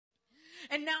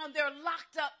And now they're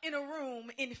locked up in a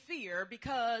room in fear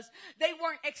because they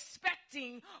weren't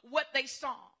expecting what they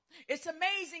saw. It's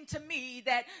amazing to me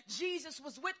that Jesus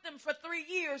was with them for 3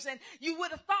 years, and you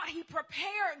would have thought he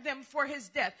prepared them for his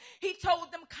death. He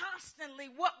told them constantly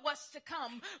what was to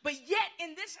come. But yet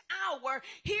in this hour,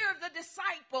 here are the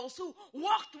disciples who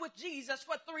walked with Jesus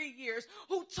for 3 years,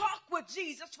 who talked with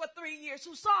Jesus for 3 years,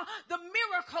 who saw the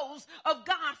miracles of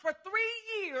God for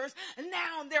 3 years, and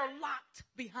now they're locked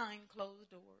behind closed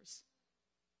doors.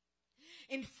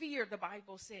 In fear, the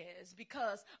Bible says,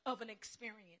 because of an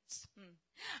experience.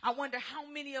 I wonder how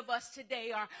many of us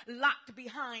today are locked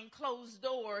behind closed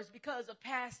doors because of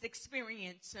past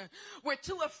experience. We're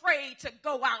too afraid to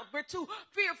go out. We're too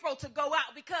fearful to go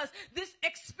out because this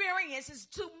experience is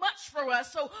too much for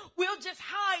us. So we'll just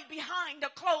hide behind a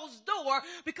closed door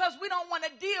because we don't want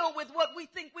to deal with what we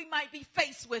think we might be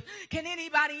faced with. Can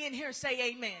anybody in here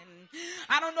say amen?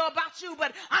 I don't know about you,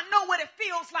 but I know what it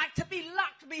feels like to be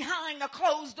locked behind a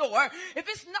closed door. If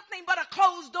it's nothing but a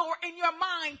closed door in your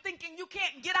mind, thinking you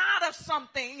can't get out of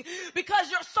something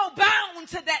because you're so bound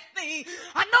to that thing.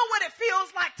 I know what it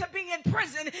feels like to be in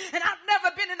prison, and I've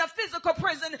never been in a physical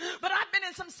prison, but I've been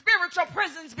in some spiritual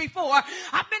prisons before.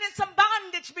 I've been in some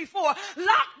bondage before,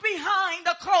 locked behind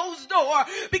a closed door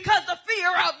because of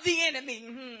fear of the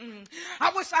enemy.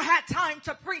 I wish I had time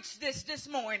to preach this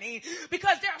morning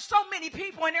because there are so many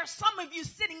people, and there's some of you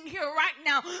sitting here right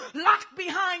now locked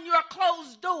behind your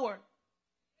closed door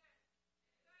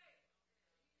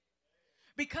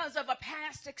because of a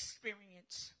past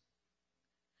experience.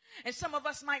 And some of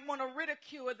us might want to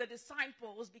ridicule the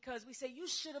disciples because we say, you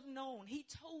should have known. He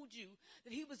told you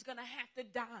that he was going to have to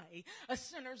die a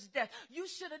sinner's death. You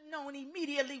should have known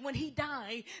immediately when he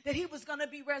died that he was going to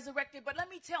be resurrected. But let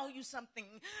me tell you something.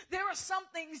 There are some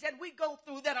things that we go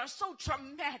through that are so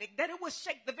traumatic that it will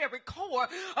shake the very core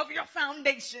of your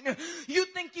foundation. You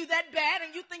think you that bad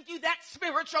and you think you that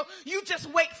spiritual. You just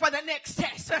wait for the next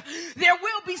test. There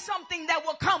will be something that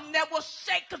will come that will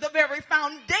shake the very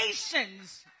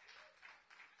foundations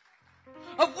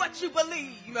of what you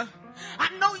believe. I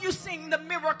know you sing the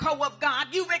miracle of God.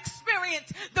 You've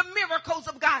experienced the miracles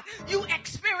of God. You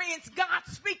experience God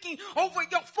speaking over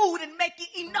your food and making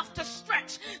enough to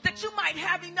stretch that you might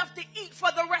have enough to eat for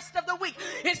the rest of the week.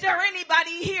 Is there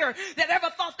anybody here that ever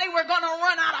thought they were going to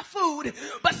run out of food,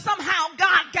 but somehow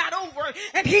God got over it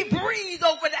and he breathed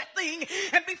over that thing,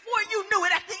 and before you knew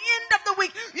it, at the end of the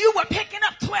week, you were picking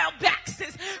up 12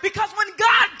 boxes? Because when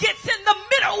God gets in the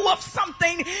middle of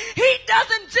something, he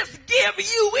doesn't just give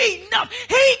you enough.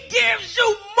 He gives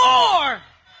you more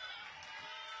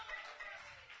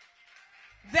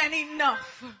than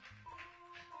enough.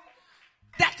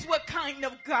 That's what kind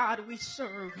of God we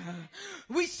serve.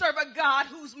 We serve a God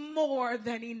who's more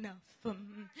than enough.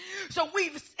 So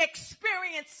we've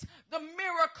experienced the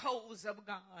miracles of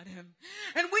God.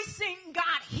 And we sing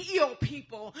God heal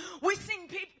people. We sing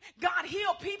God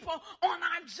heal people on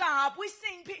our job. We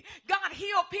sing God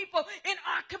heal people in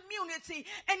our community.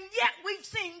 And yet we've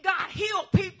seen God heal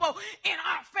people in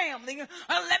our family.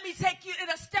 Let me take you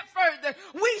a step further.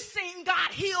 We've seen God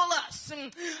heal us.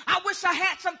 I wish I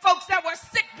had some folks that were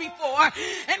sick before,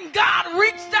 and God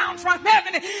reached down from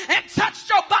heaven and touched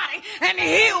your body and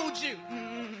healed you.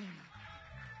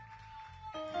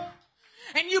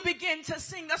 And you begin to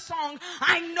sing a song,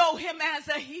 I know him as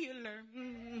a healer.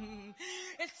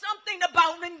 It's something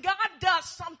about when God does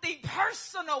something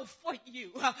personal for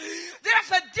you.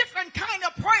 There's a different kind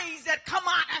of praise that come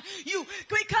out of you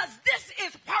because this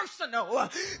is personal.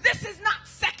 This is not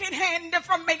secondhand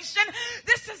information.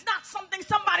 This is not something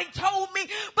somebody told me,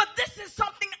 but this is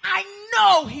something I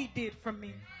know he did for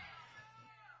me.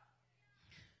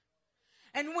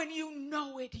 And when you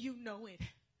know it, you know it.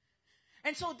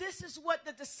 And so this is what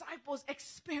the disciples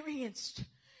experienced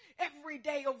every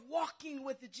day of walking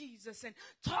with Jesus and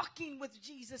talking with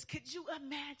Jesus. Could you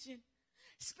imagine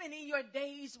spending your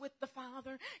days with the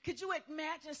Father? Could you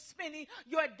imagine spending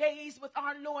your days with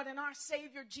our Lord and our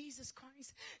Savior, Jesus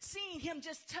Christ? Seeing him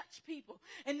just touch people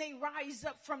and they rise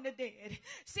up from the dead.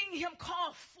 Seeing him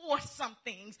call forth some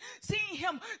things. Seeing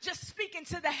him just speak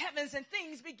into the heavens and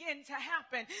things begin to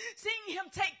happen. Seeing him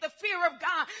take the fear of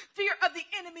God, fear of the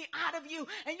enemy out of you,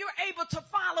 and you're able to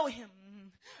follow him.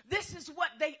 This is what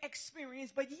they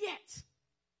experienced. But yet,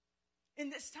 in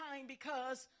this time,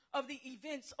 because of the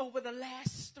events over the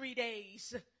last 3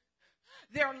 days,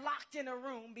 They're locked in a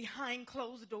room behind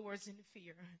closed doors in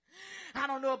fear. I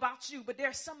don't know about you, but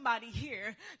there's somebody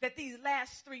here that these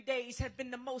last 3 days have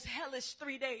been the most hellish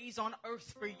 3 days on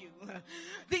earth for you.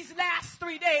 These last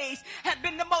 3 days have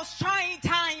been the most trying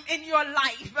time in your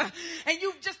life. And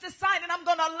you've just decided, I'm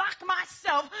going to lock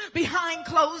myself behind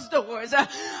closed doors.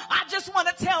 I just want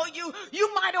to tell you,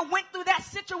 you might have went through that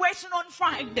situation on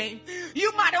Friday.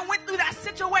 You might have went through that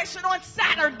situation on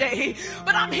Saturday.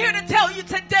 But I'm here to tell you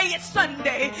today it's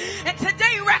Sunday. And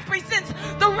today represents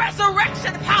the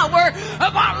resurrection power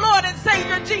of our Lord and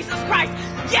Savior Jesus Christ.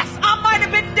 Yes, I might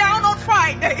have been down on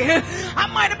Friday. I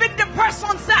might have been depressed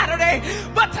on Saturday.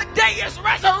 But today is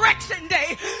resurrection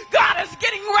day. God is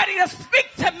getting ready to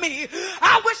speak to me.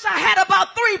 I wish I had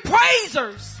about 3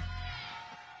 praisers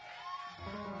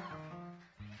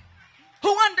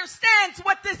who understands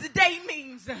what this day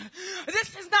means.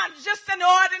 This is not just an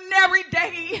ordinary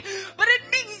day, but it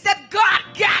means that God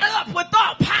got up with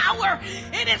all power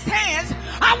in his hands.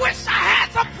 I wish I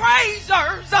had some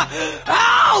praisers.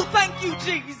 Oh, thank you,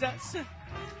 Jesus.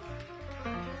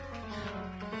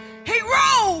 He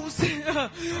rose.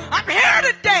 I'm here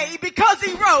today because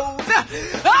he rose.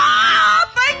 Oh,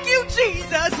 thank you,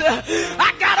 Jesus.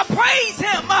 I gotta praise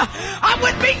him. I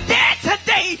would be dead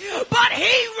today, but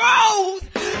he rose.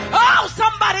 Oh,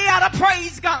 somebody ought to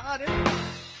praise God.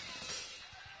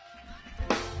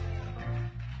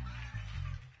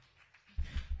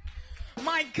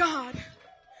 My God.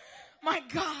 My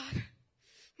God.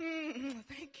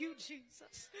 Thank you,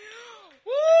 Jesus.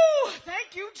 Woo!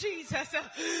 Thank you, Jesus.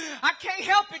 I can't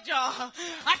help it, y'all.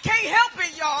 I can't help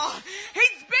it, y'all.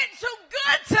 He's been too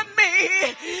good to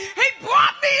me. He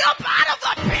brought me up out of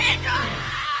the pit.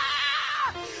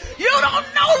 You don't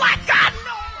know like I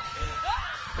know.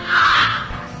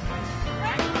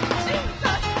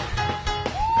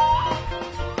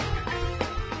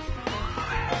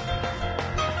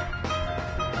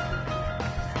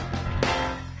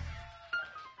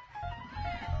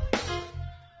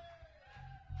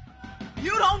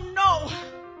 You don't know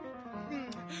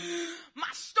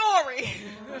my story.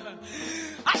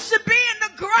 I should be in the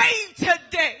grave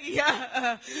today.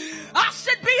 I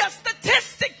should be a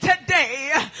statistic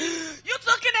today. You're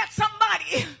looking at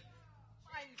somebody.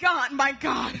 My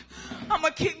God. I'm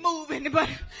going to keep moving, but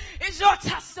it's your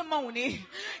testimony.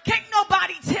 Can't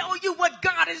nobody tell you what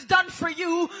God has done for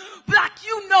you like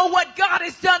you know what God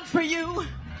has done for you.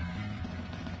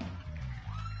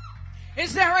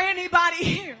 Is there anybody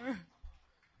here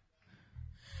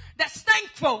that's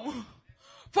thankful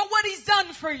for what he's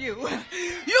done for you?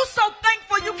 You so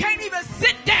thankful you can't even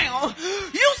sit down.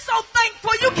 You so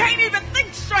thankful you can't even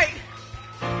think straight.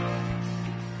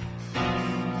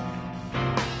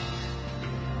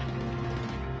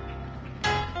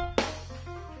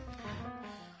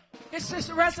 It's this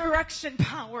resurrection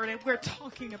power that we're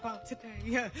talking about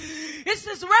today. It's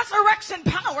this resurrection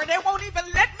power that won't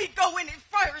even let me go any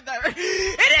further.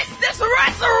 It is this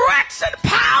resurrection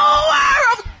power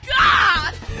of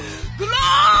God. Glory!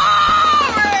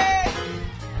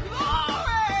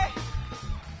 Glory!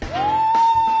 Woo!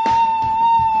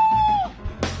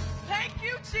 Thank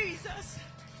you, Jesus.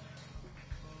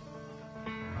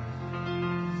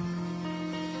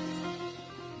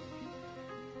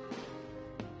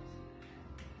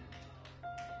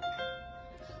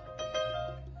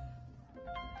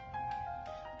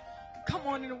 Come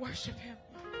on and worship him.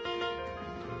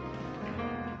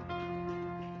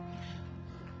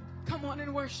 Come on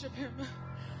and worship him.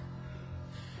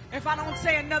 If I don't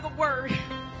say another word,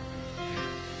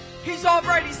 he's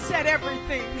already said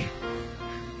everything.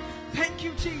 Thank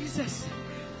you, Jesus.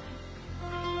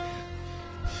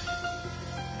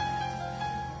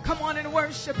 Come on and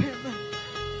worship him.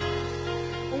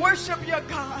 Worship your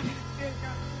God.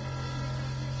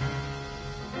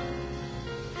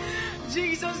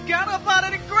 Jesus got up out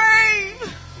of the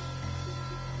grave.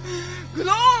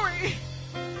 Glory.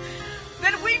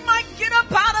 That we might get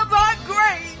up out of our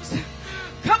graves.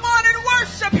 Come on and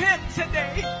worship him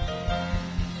today.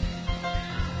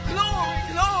 Glory,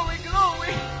 glory,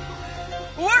 glory.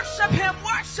 Worship him,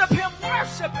 worship him,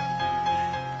 worship him.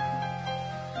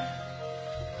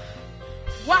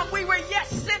 While we were yet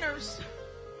sinners,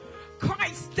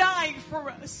 Christ died for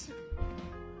us.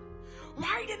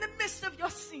 Right in the midst of your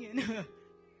sin,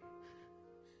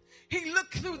 he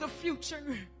looked through the future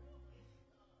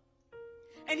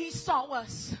and he saw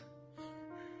us.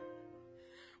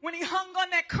 When he hung on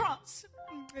that cross,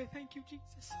 thank you,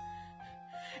 Jesus.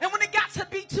 And when it got to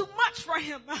be too much for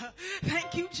him,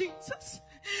 thank you, Jesus.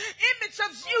 Image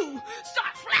of you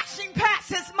start flashing past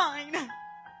his mind.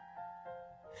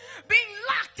 Being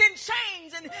locked in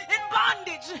chains and in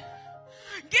bondage.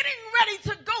 Getting ready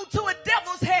to go to a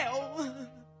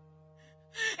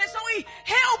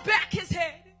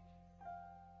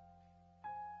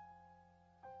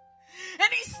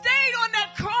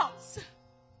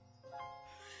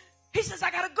He says,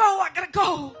 I gotta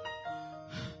go.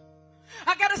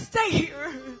 I gotta stay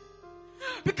here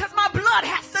because my blood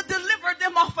has to deliver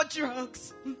them off of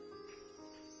drugs.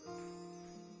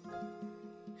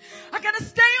 I gotta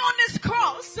stay on this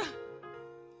cross.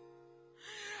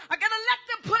 I gotta let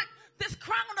them put this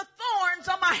crown of thorns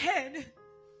on my head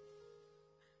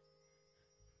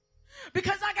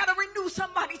because I gotta renew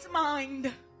somebody's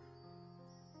mind.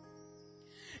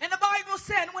 And the Bible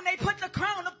said when they put the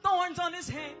crown of thorns on his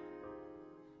head,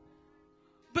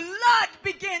 blood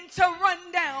began to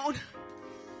run down.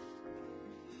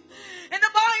 And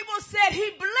the Bible said he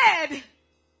bled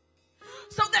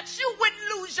so that you wouldn't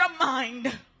lose your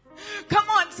mind. Come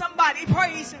on, somebody,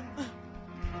 praise him.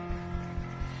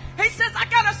 He says, I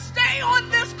gotta stay on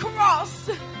this cross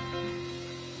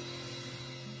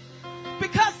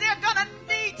because they're gonna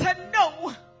need to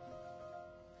know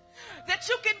that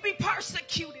you can be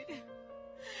persecuted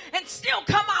and still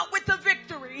come out with the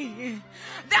victory.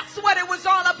 That's what it was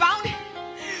all about.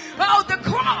 Oh, the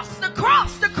cross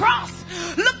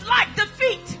looked like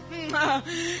defeat.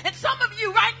 And some of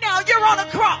you right now, you're on a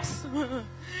cross. And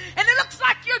it looks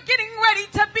like you're getting ready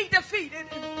to be defeated.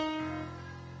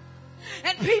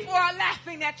 And people are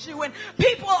laughing at you and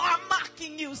people are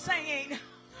mocking you, saying,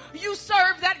 you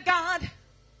serve that God.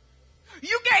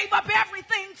 You gave up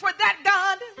everything for that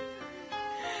God.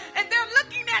 And they're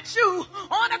looking at you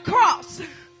on a cross.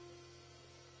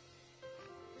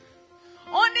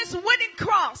 On this wooden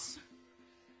cross.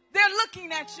 They're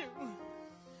looking at you.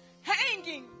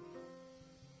 Hanging.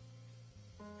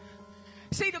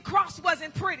 See, the cross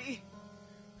wasn't pretty.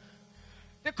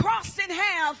 The cross didn't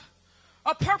have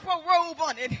a purple robe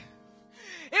on it.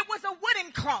 It was a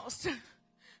wooden cross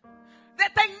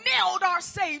that they nailed our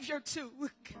Savior to.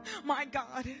 My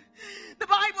God. The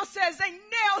Bible says they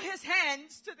nailed his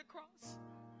hands to the cross.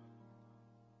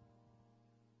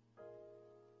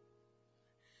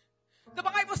 The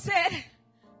Bible said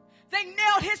they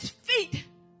nailed his feet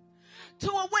to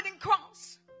a wooden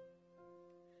cross.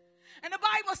 And the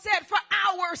Bible said for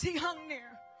hours he hung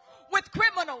there with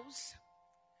criminals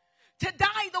to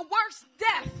die the worst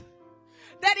death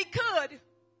that he could.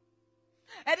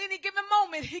 At any given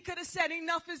moment, he could have said,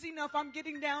 enough is enough. I'm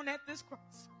getting down at this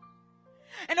cross.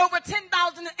 And over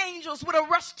 10,000 angels would have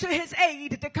rushed to his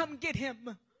aid to come get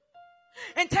him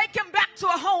and take him back to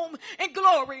a home in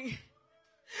glory.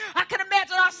 I can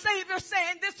imagine our Savior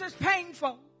saying, this is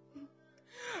painful.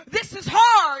 This is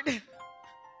hard.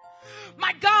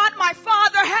 My God, my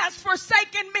Father has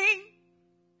forsaken me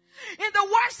in the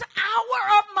worst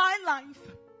hour of my life.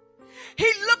 He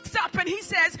looks up and he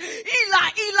says, Eli,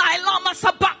 Eli, lama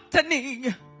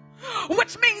sabachthani,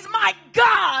 which means, my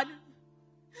God,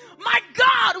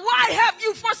 why have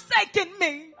you forsaken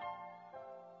me?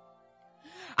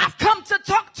 I've come to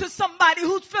talk to somebody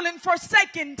who's feeling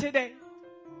forsaken today.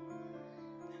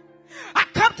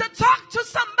 I've come to talk to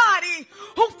somebody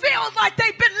who feels like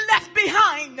they've been left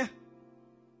behind.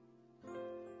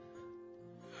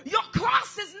 Your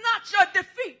cross is not your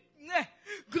defeat.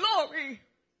 Glory.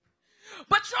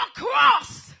 But your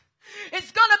cross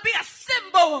is going to be a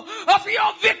symbol of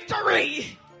your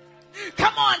victory.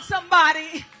 Come on,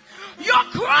 somebody. Your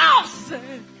cross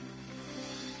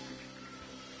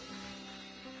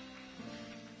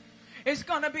is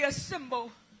going to be a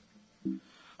symbol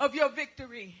of your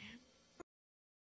victory.